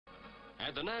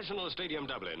At the National Stadium,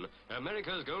 Dublin,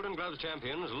 America's Golden Gloves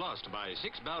champions lost by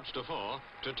 6 bouts to 4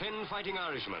 to 10 Fighting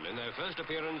Irishmen in their first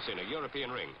appearance in a European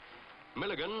ring.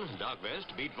 Milligan, dark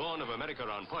vest, beat Vaughan of America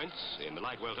on points in the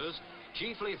light welters,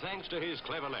 chiefly thanks to his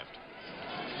clever left.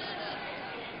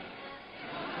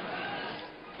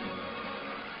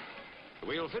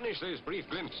 We'll finish this brief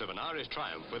glimpse of an Irish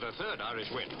triumph with a third Irish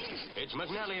win. It's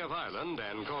McNally of Ireland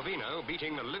and Corvino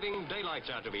beating the living daylights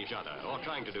out of each other, or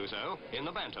trying to do so, in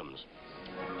the bantams.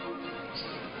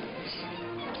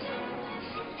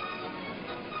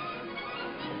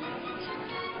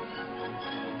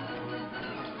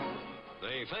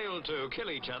 They failed to kill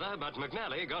each other, but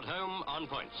McNally got home on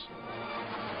points.